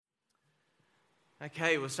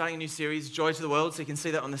Okay, we're starting a new series, Joy to the World. So you can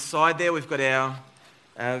see that on the side there. We've got our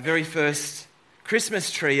very first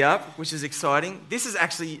Christmas tree up, which is exciting. This is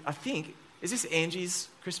actually, is this Angie's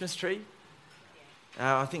Christmas tree?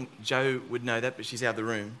 I think Joe would know that, but she's out of the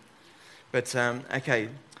room. But, okay.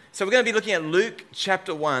 So we're going to be looking at Luke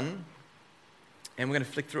chapter 1, and we're going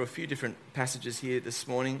to flick through a few different passages here this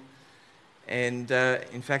morning. And,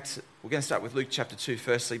 in fact, we're going to start with Luke chapter 2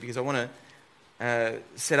 firstly, because I want to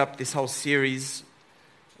set up this whole series,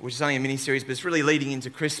 which is only a mini-series, but it's really leading into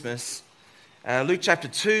Christmas. Luke chapter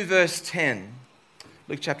 2, verse 10.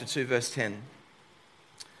 Luke chapter 2, verse 10.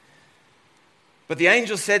 But the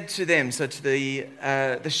angel said to them, so to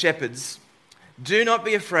the shepherds, "Do not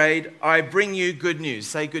be afraid, I bring you good news."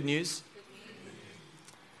 Say good news.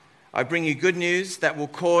 I bring you good news that will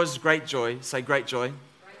cause great joy. Say great joy.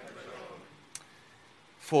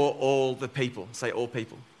 For all the people. Say all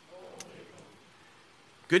people.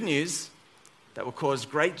 Good news that will cause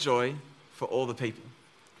great joy for all the people.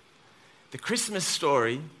 The Christmas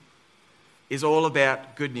story is all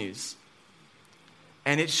about good news.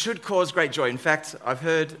 And it should cause great joy. In fact, I've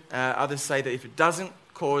heard others say that if it doesn't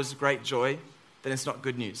cause great joy, then it's not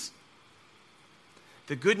good news.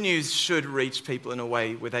 The good news should reach people in a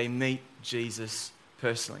way where they meet Jesus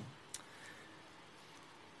personally.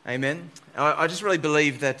 Amen. I just really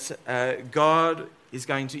believe that God is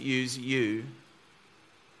going to use you.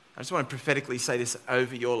 I just want to prophetically say this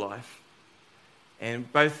over your life.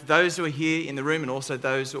 And both those who are here in the room and also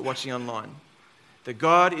those who are watching online. That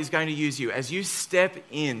God is going to use you. As you step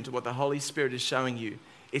into what the Holy Spirit is showing you,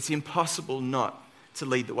 it's impossible not to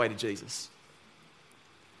lead the way to Jesus.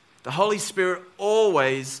 The Holy Spirit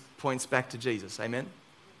always points back to Jesus. Amen?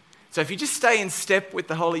 So if you just stay in step with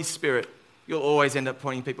the Holy Spirit, you'll always end up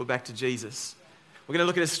pointing people back to Jesus. We're going to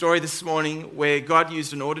look at a story this morning where God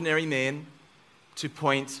used an ordinary man to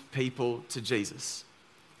point people to Jesus.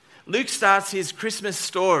 Luke starts his Christmas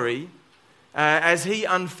story as he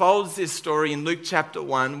unfolds this story in Luke chapter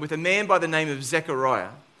 1 with a man by the name of Zechariah.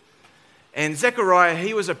 And Zechariah,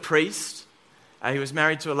 he was a priest. He was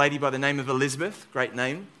married to a lady by the name of Elizabeth, great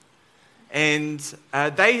name. And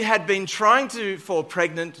they had been trying to fall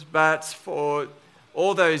pregnant, but for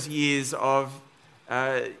all those years of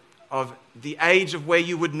the age of where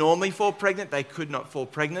you would normally fall pregnant, they could not fall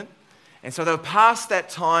pregnant. And so they were past that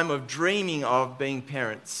time of dreaming of being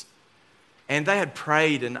parents. And they had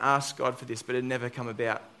prayed and asked God for this, but it had never come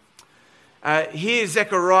about. Here,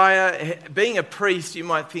 Zechariah, being a priest, you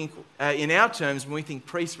might think, in our terms, when we think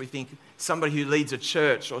priest, we think somebody who leads a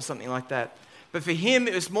church or something like that. But for him,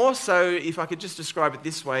 it was more so, if I could just describe it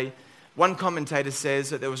this way, one commentator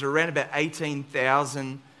says that there was around about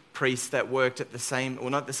 18,000 priests that worked at the same,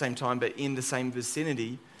 or not at the same time, but in the same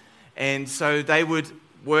vicinity. And so they would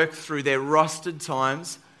work through their rostered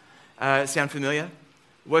times. Sound familiar?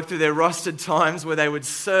 Work through their rostered times where they would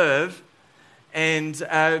serve. And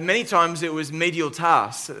many times it was medial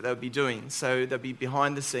tasks that they would be doing. So they'd be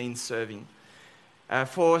behind the scenes serving.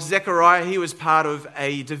 For Zechariah, he was part of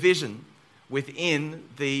a division within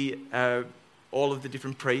all of the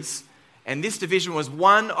different priests. And this division was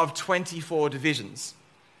one of 24 divisions.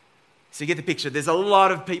 So you get the picture. There's a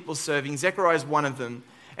lot of people serving. Zechariah is one of them.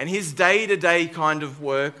 And his day-to-day kind of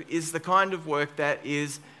work is the kind of work that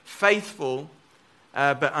is faithful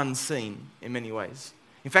but unseen in many ways.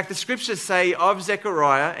 In fact, the scriptures say of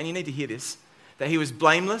Zechariah, and you need to hear this, that he was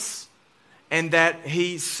blameless and that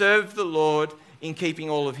he served the Lord in keeping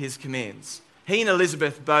all of his commands. He and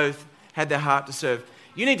Elizabeth both had their heart to serve.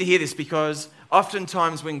 You need to hear this because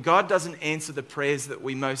oftentimes when God doesn't answer the prayers that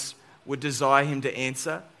we most would desire him to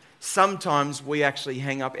answer, sometimes we actually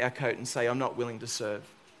hang up our coat and say, "I'm not willing to serve."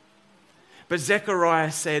 But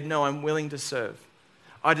Zechariah said, "No, I'm willing to serve.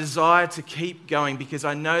 I desire to keep going because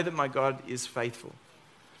I know that my God is faithful."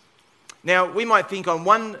 Now, we might think on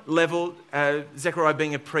one level, Zechariah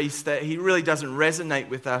being a priest, that he really doesn't resonate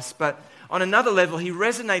with us. But on another level, he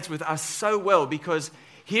resonates with us so well because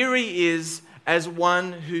here he is as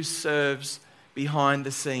one who serves behind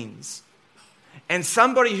the scenes. And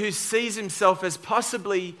somebody who sees himself as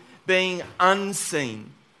possibly being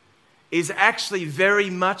unseen is actually very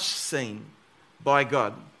much seen by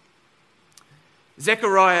God.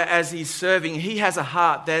 Zechariah, as he's serving, he has a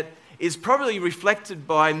heart that is probably reflected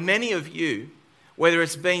by many of you, whether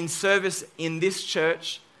it's been service in this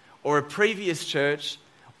church or a previous church,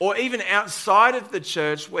 or even outside of the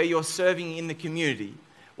church where you're serving in the community,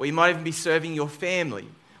 where you might even be serving your family,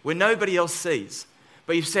 where nobody else sees.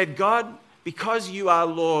 But you've said, "God, because you are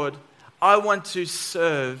Lord, I want to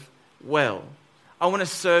serve well. I want to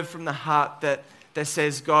serve from the heart that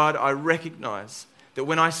says, God, I recognize that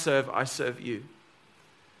when I serve you."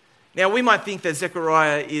 Now, we might think that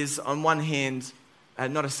Zechariah is, on one hand,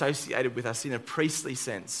 not associated with us in a priestly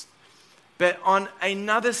sense. But on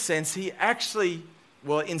another sense, he actually,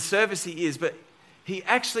 well, in service he is, but he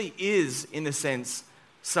actually is, in a sense,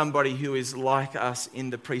 somebody who is like us in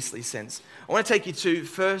the priestly sense. I want to take you to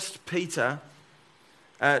 1 Peter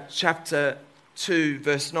chapter 2,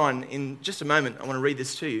 verse 9. In just a moment, I want to read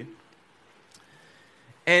this to you.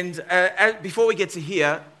 And before we get to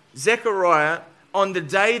here, Zechariah, on the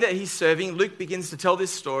day that he's serving, Luke begins to tell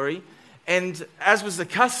this story. And as was the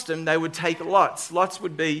custom, they would take lots. Lots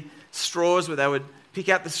would be straws where they would pick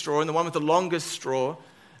out the straw, and the one with the longest straw,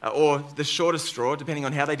 or the shortest straw, depending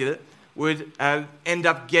on how they did it, would end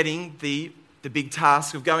up getting the big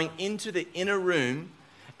task of going into the inner room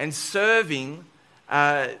and serving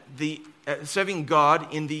serving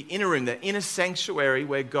God in the inner room, the inner sanctuary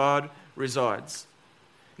where God resides.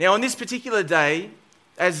 Now, on this particular day,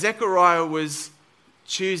 as Zechariah was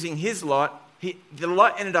choosing his lot, the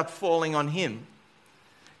lot ended up falling on him.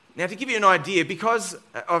 Now, to give you an idea, because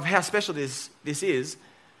of how special this is,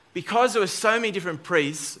 because there were so many different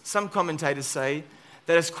priests, some commentators say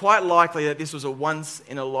that it's quite likely that this was a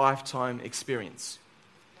once-in-a-lifetime experience.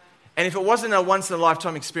 And if it wasn't a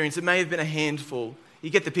once-in-a-lifetime experience, it may have been a handful. You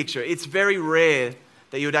get the picture. It's very rare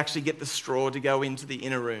that you would actually get the straw to go into the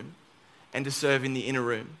inner room and to serve in the inner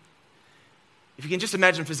room. If you can just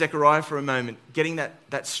imagine for Zechariah for a moment, getting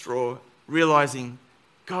that straw, realizing,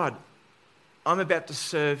 God, I'm about to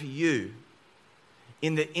serve you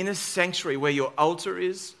in the inner sanctuary where your altar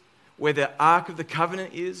is, where the Ark of the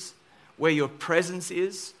Covenant is, where your presence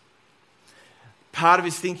is. Part of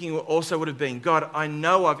his thinking also would have been, God, I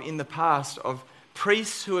know of in the past of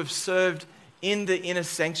priests who have served in the inner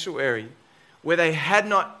sanctuary where they had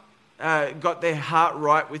not got their heart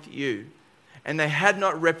right with you and they had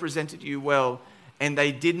not represented you well and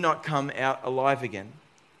they did not come out alive again.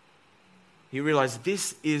 He realized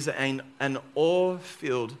this is an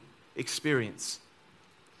awe-filled experience.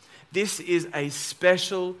 This is a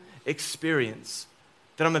special experience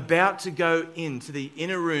that I'm about to go into the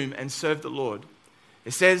inner room and serve the Lord.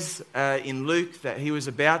 It says in Luke that he was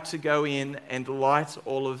about to go in and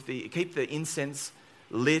keep the incense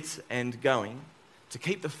lit and going, to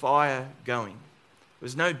keep the fire going. It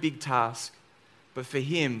was no big task, but for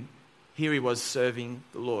him, here he was serving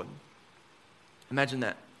the Lord. Imagine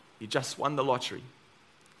that. You just won the lottery.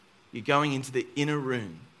 You're going into the inner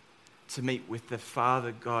room to meet with the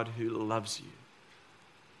Father God who loves you.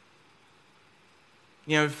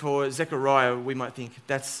 You know, for Zechariah, we might think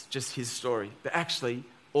that's just his story. But actually,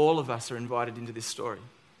 all of us are invited into this story.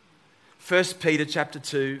 1 Peter chapter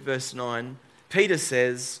 2, verse 9, Peter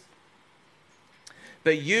says,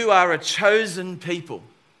 "But you are a chosen people."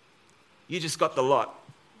 You just got the lot.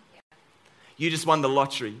 You just won the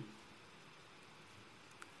lottery.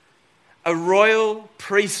 A royal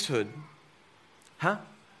priesthood. A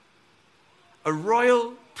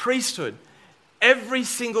royal priesthood. Every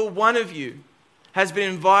single one of you has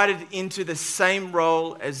been invited into the same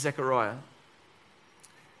role as Zechariah.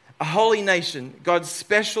 A holy nation, God's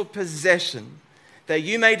special possession, that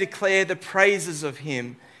you may declare the praises of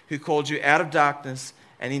him who called you out of darkness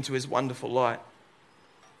and into his wonderful light.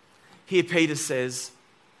 Here Peter says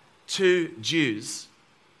to Jews,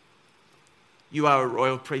 you are a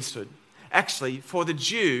royal priesthood. Actually, for the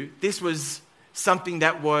Jew, this was something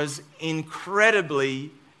that was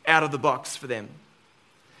incredibly out of the box for them.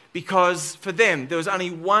 Because for them, there was only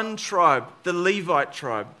one tribe, the Levite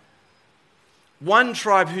tribe. One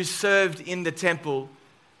tribe who served in the temple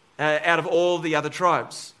out of all the other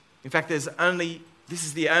tribes. In fact, this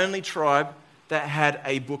is the only tribe that had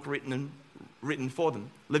a book written for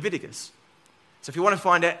them, Leviticus. So if you want to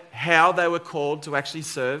find out how they were called to actually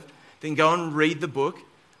serve, then go and read the book.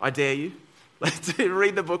 I dare you. Let's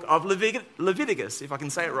read the book of Leviticus, if I can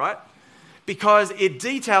say it right. Because it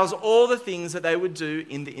details all the things that they would do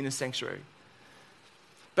in the inner sanctuary.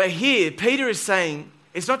 But here, Peter is saying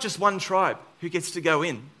it's not just one tribe who gets to go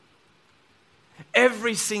in.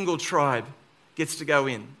 Every single tribe gets to go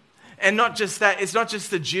in. And not just that, it's not just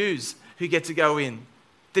the Jews who get to go in.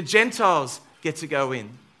 The Gentiles get to go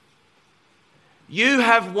in. You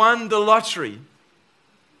have won the lottery.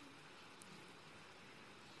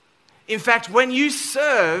 In fact, when you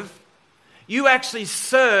serve, you actually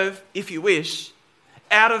serve, if you wish,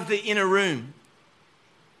 out of the inner room.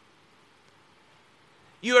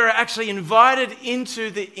 You are actually invited into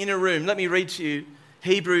the inner room. Let me read to you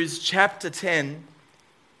Hebrews chapter 10,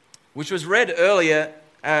 which was read earlier,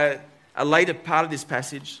 a later part of this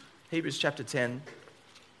passage. Hebrews chapter 10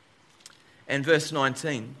 and verse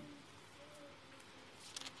 19.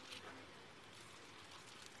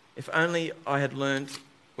 If only I had learnt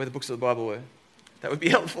where the books of the Bible were. That would be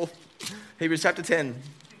helpful. Hebrews chapter 10.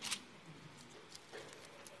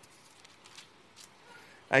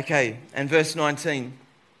 Okay, and verse 19.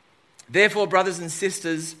 Therefore, brothers and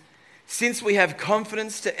sisters, since we have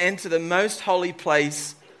confidence to enter the most holy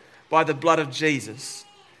place by the blood of Jesus,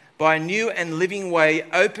 by a new and living way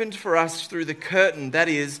opened for us through the curtain, that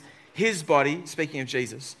is, his body, speaking of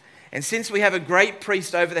Jesus. And since we have a great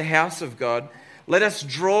priest over the house of God, let us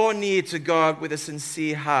draw near to God with a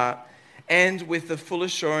sincere heart and with the full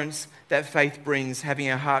assurance that faith brings, having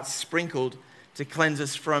our hearts sprinkled to cleanse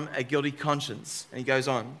us from a guilty conscience. And he goes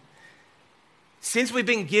on. Since we've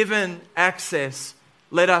been given access,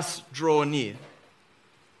 let us draw near.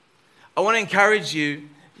 I want to encourage you.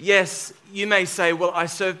 Yes, you may say, well, I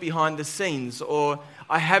serve behind the scenes, or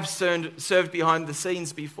I have served behind the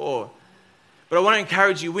scenes before. But I want to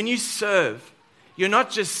encourage you, when you serve, you're not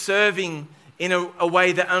just serving in a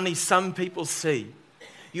way that only some people see.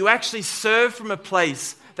 You actually serve from a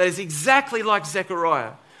place that is exactly like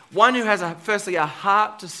Zechariah. One who has, firstly, a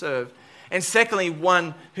heart to serve, and secondly,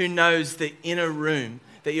 one who knows the inner room,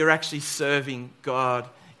 that you're actually serving God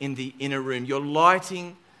in the inner room.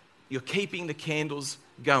 You're keeping the candles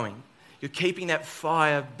going. You're keeping that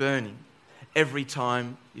fire burning every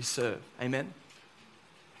time you serve. Amen?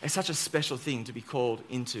 It's such a special thing to be called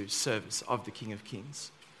into service of the King of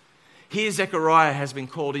Kings. Here, Zechariah has been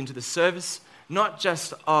called into the service, not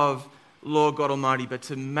just of Lord God Almighty, but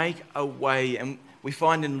to make a way. And we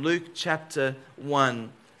find in Luke chapter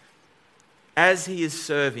 1, as he is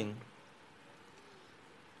serving,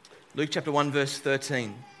 Luke chapter 1, verse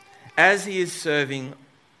 13, as he is serving,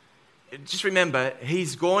 just remember,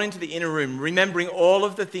 he's gone into the inner room, remembering all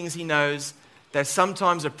of the things he knows, that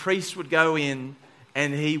sometimes a priest would go in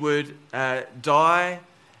and he would die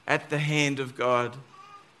at the hand of God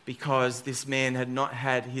because this man had not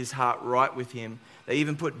had his heart right with him. They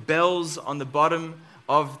even put bells on the bottom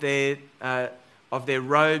of their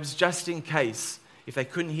robes just in case, if they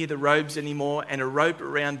couldn't hear the robes anymore, and a rope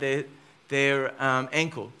around their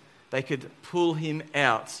ankle. They could pull him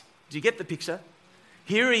out. Do you get the picture?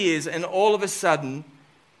 Here he is, and all of a sudden,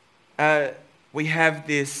 we have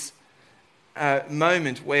this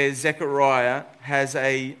moment where Zechariah has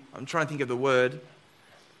I'm trying to think of the word.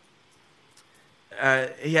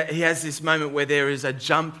 He has this moment where there is a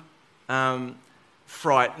jump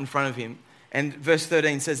fright in front of him. And verse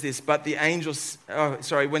 13 says this, but the angels,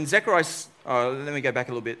 when Zechariah, let me go back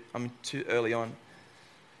a little bit, I'm too early on.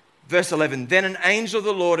 Verse 11, then an angel of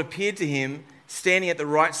the Lord appeared to him, standing at the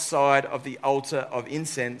right side of the altar of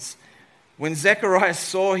incense. When Zechariah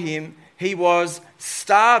saw him, he was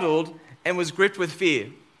startled and was gripped with fear.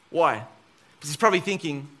 Why? Because he's probably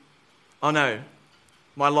thinking, oh no,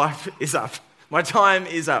 my life is up. My time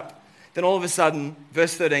is up. Then all of a sudden,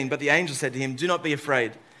 verse 13, but the angel said to him, do not be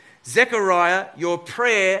afraid. Zechariah, your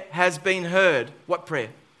prayer has been heard. What prayer?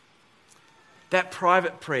 That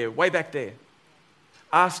private prayer, way back there.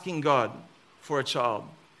 Asking God for a child.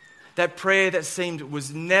 That prayer that seemed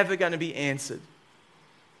was never going to be answered.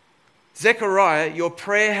 Zechariah, your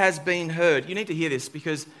prayer has been heard. You need to hear this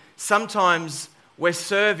because sometimes we're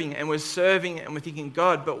serving and we're thinking,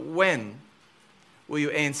 God, but when will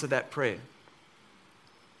you answer that prayer?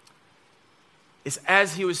 It's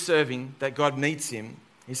as he was serving that God meets him.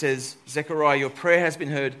 He says, Zechariah, your prayer has been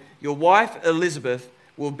heard. Your wife Elizabeth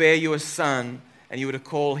will bear you a son, and you are to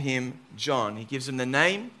call him John. He gives him the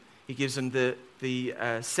name. He gives him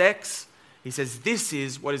the sex. He says, this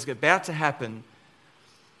is what is about to happen.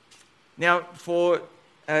 Now, for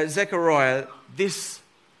Zechariah, this,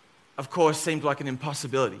 of course, seemed like an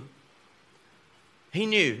impossibility. He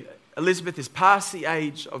knew Elizabeth is past the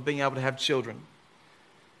age of being able to have children.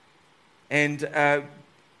 And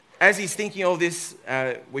as he's thinking all this,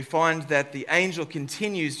 we find that the angel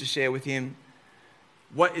continues to share with him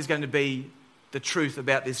what is going to be the truth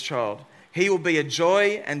about this child. He will be a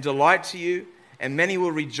joy and delight to you, and many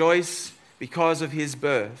will rejoice because of his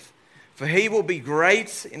birth. For he will be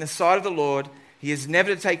great in the sight of the Lord. He is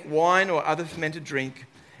never to take wine or other fermented drink,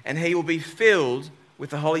 and he will be filled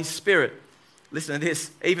with the Holy Spirit. Listen to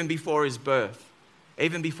this, even before his birth,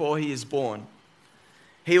 even before he is born.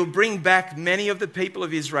 He will bring back many of the people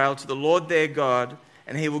of Israel to the Lord their God,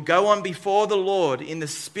 and he will go on before the Lord in the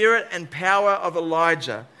spirit and power of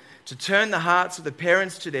Elijah to turn the hearts of the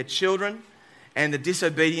parents to their children and the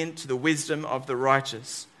disobedient to the wisdom of the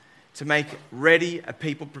righteous, to make ready a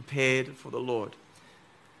people prepared for the Lord.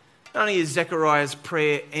 Not only is Zechariah's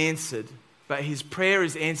prayer answered, but his prayer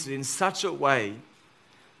is answered in such a way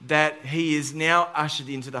that he is now ushered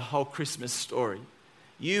into the whole Christmas story.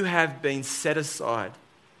 You have been set aside.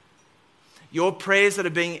 Your prayers that are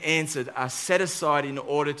being answered are set aside in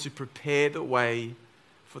order to prepare the way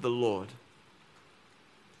for the Lord.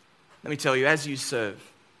 Let me tell you, as you serve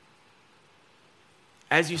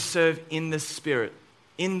in the Spirit,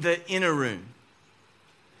 in the inner room,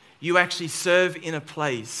 you actually serve in a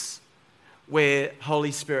place where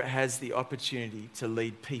Holy Spirit has the opportunity to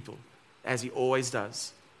lead people, as He always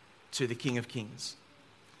does, to the King of Kings.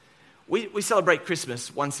 We celebrate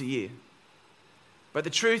Christmas once a year, but the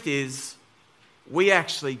truth is, we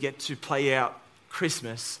actually get to play out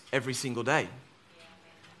Christmas every single day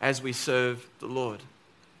as we serve the Lord,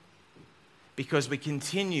 because we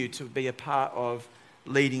continue to be a part of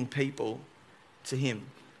leading people to Him.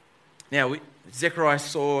 Now, Zechariah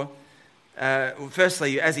saw,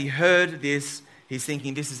 firstly, as he heard this, he's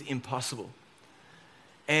thinking, this is impossible.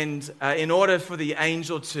 And in order for the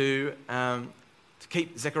angel to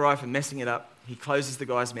keep Zechariah from messing it up, he closes the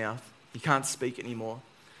guy's mouth. He can't speak anymore.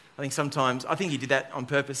 I think he did that on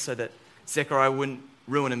purpose so that Zechariah wouldn't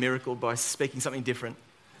ruin a miracle by speaking something different.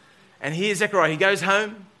 And here's Zechariah. He goes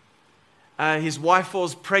home. His wife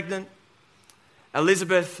falls pregnant.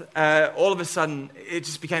 Elizabeth, all of a sudden, it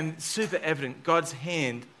just became super evident God's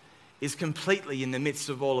hand is completely in the midst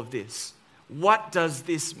of all of this. What does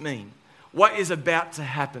this mean? What is about to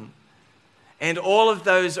happen? And all of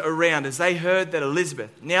those around, as they heard that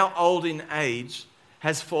Elizabeth, now old in age,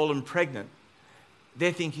 has fallen pregnant,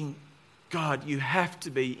 they're thinking, God, you have to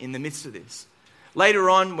be in the midst of this. Later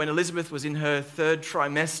on, when Elizabeth was in her third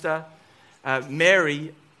trimester,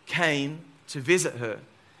 Mary came to visit her.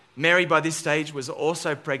 Mary, by this stage, was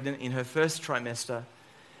also pregnant in her first trimester.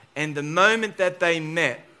 And the moment that they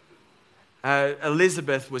met,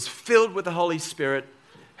 Elizabeth was filled with the Holy Spirit.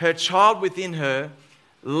 Her child within her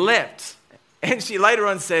leapt. And she later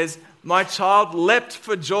on says, my child leapt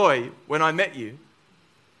for joy when I met you.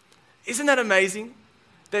 Isn't that amazing?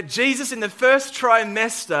 That Jesus in the first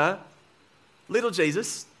trimester, little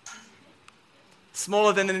Jesus,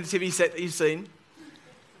 smaller than the nativity set that you've seen,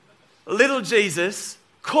 little Jesus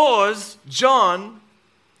caused John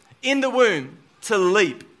in the womb to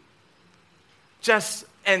leap.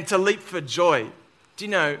 And to leap for joy. Do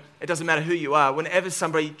you know, it doesn't matter who you are, whenever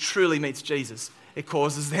somebody truly meets Jesus, it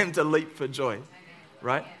causes them to leap for joy.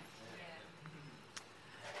 Right?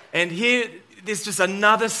 And here, there's just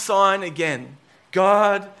another sign again.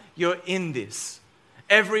 God, you're in this.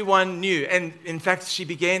 Everyone knew. And in fact, she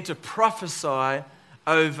began to prophesy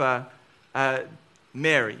over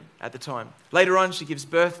Mary at the time. Later on, she gives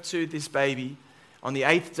birth to this baby on the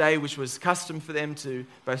 8th day, which was custom for them to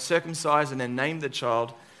both circumcise and then name the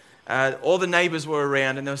child. All the neighbors were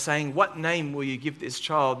around and they were saying, what name will you give this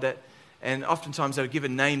child? And oftentimes they would give a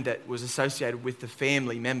name that was associated with the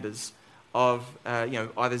family members of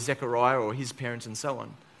either Zechariah or his parents and so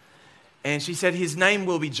on. And she said, his name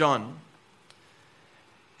will be John.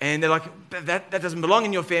 And they're like, that doesn't belong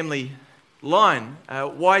in your family line.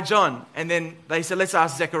 Why John? And then they said, let's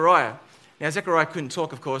ask Zechariah. Now, Zechariah couldn't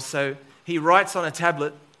talk, of course, so he writes on a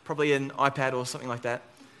tablet, probably an iPad or something like that,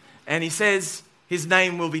 and he says, his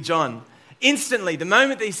name will be John. Instantly, the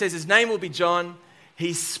moment that he says his name will be John,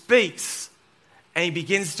 he speaks and he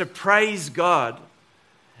begins to praise God.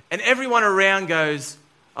 And everyone around goes,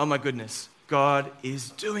 oh my goodness, God is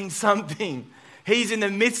doing something. He's in the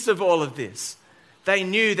midst of all of this. They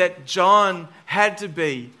knew that John had to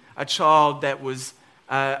be a child that was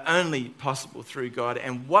only possible through God.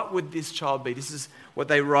 And what would this child be? This is what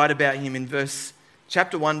they write about him in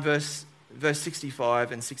chapter 1, verse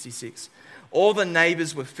 65 and 66. All the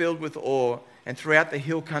neighbors were filled with awe, and throughout the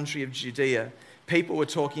hill country of Judea, people were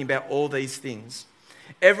talking about all these things.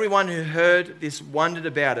 Everyone who heard this wondered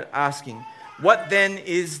about it, asking, what then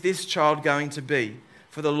is this child going to be?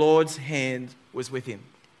 For the Lord's hand was with him.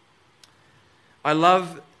 I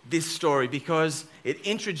love this story because it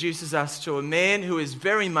introduces us to a man who is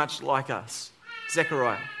very much like us,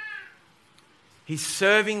 Zechariah. He's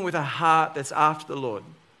serving with a heart that's after the Lord.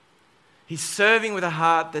 He's serving with a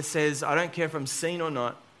heart that says, I don't care if I'm seen or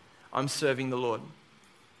not, I'm serving the Lord.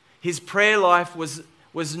 His prayer life was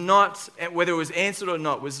not, whether it was answered or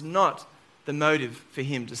not, was not the motive for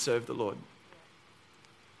him to serve the Lord.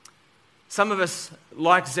 Some of us,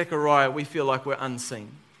 like Zechariah, we feel like we're unseen.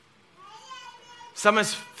 Some of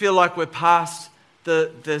us feel like we're past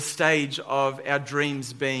the stage of our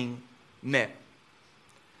dreams being met.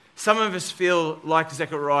 Some of us feel like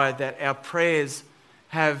Zechariah that our prayers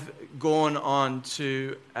have gone on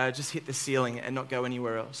to just hit the ceiling and not go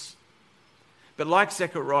anywhere else. But like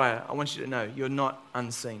Zechariah, I want you to know you're not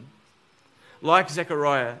unseen. Like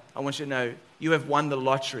Zechariah, I want you to know you have won the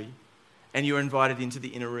lottery and you're invited into the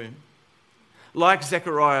inner room. Like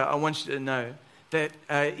Zechariah, I want you to know that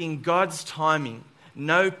in God's timing,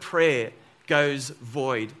 no prayer goes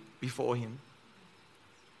void before him.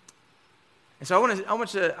 And so I want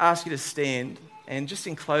to ask you to stand, and just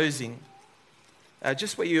in closing,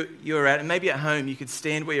 just where you're at, and maybe at home you could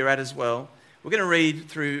stand where you're at as well. We're going to read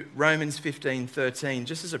through Romans 15:13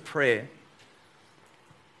 just as a prayer.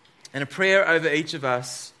 And a prayer over each of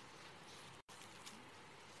us.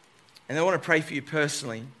 And I want to pray for you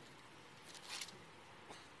personally.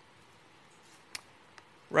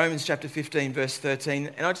 Romans chapter 15, verse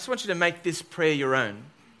 13. And I just want you to make this prayer your own.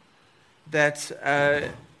 That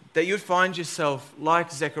you'd find yourself,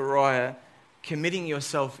 like Zechariah, committing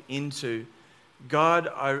yourself into, God,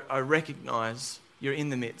 I recognize you're in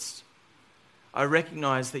the midst. I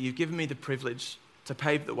recognize that you've given me the privilege to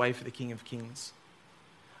pave the way for the King of Kings.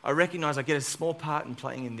 I recognize I get a small part in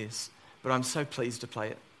playing in this, but I'm so pleased to play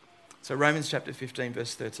it. So Romans chapter 15,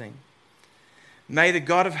 verse 13. May the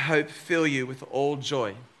God of hope fill you with all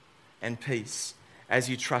joy and peace as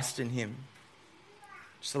you trust in him.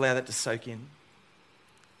 Just allow that to soak in.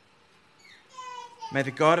 May the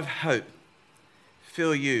God of hope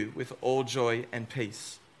fill you with all joy and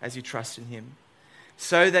peace as you trust in him,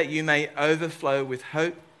 so that you may overflow with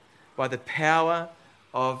hope by the power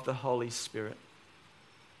of the Holy Spirit.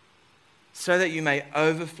 So that you may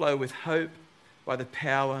overflow with hope by the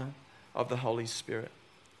power of the Holy Spirit.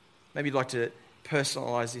 Maybe you'd like to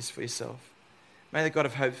personalize this for yourself. May the God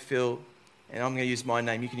of hope fill, and I'm going to use my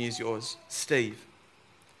name, you can use yours, Steve,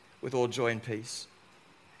 with all joy and peace,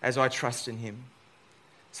 as I trust in him,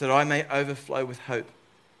 so that I may overflow with hope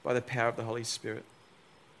by the power of the Holy Spirit.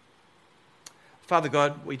 Father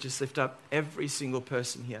God, we just lift up every single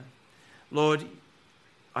person here. Lord,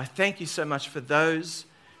 I thank you so much for those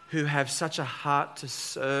who have such a heart to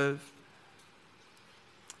serve.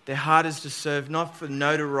 Their heart is to serve not for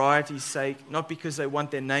notoriety's sake, not because they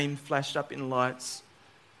want their name flashed up in lights.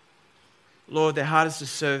 Lord, their heart is to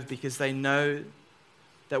serve because they know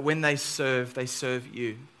that when they serve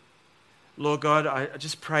you. Lord God, I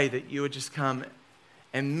just pray that you would just come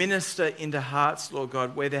and minister into hearts, Lord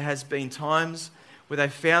God, where there has been times where they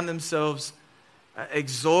found themselves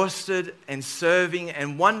exhausted and serving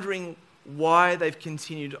and wondering why they've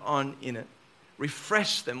continued on in it.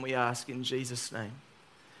 Refresh them, we ask in Jesus' name.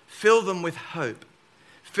 Fill them with hope.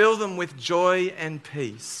 Fill them with joy and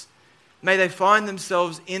peace. May they find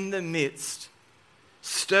themselves in the midst,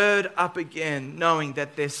 stirred up again, knowing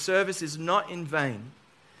that their service is not in vain,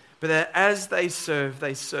 but that as they serve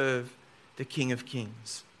the King of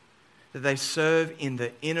Kings. That they serve in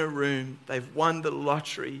the inner room. They've won the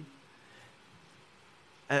lottery.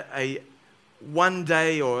 A one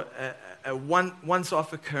day or a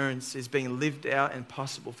once-off occurrence is being lived out and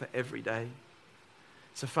possible for every day.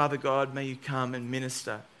 So Father God, may you come and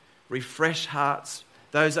minister. Refresh hearts.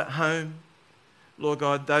 Those at home, Lord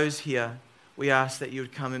God, those here, we ask that you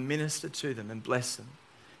would come and minister to them and bless them.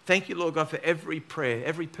 Thank you, Lord God, for every prayer,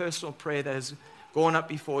 every personal prayer that has gone up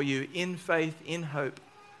before you in faith, in hope.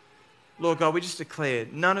 Lord God, we just declare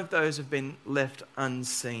none of those have been left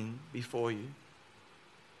unseen before you.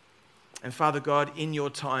 And Father God, in your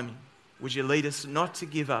timing, would you lead us not to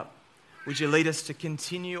give up? Would you lead us to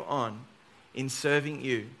continue on in serving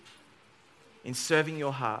you, in serving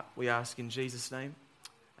your heart? We ask in Jesus' name.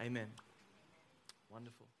 Amen.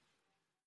 Wonderful.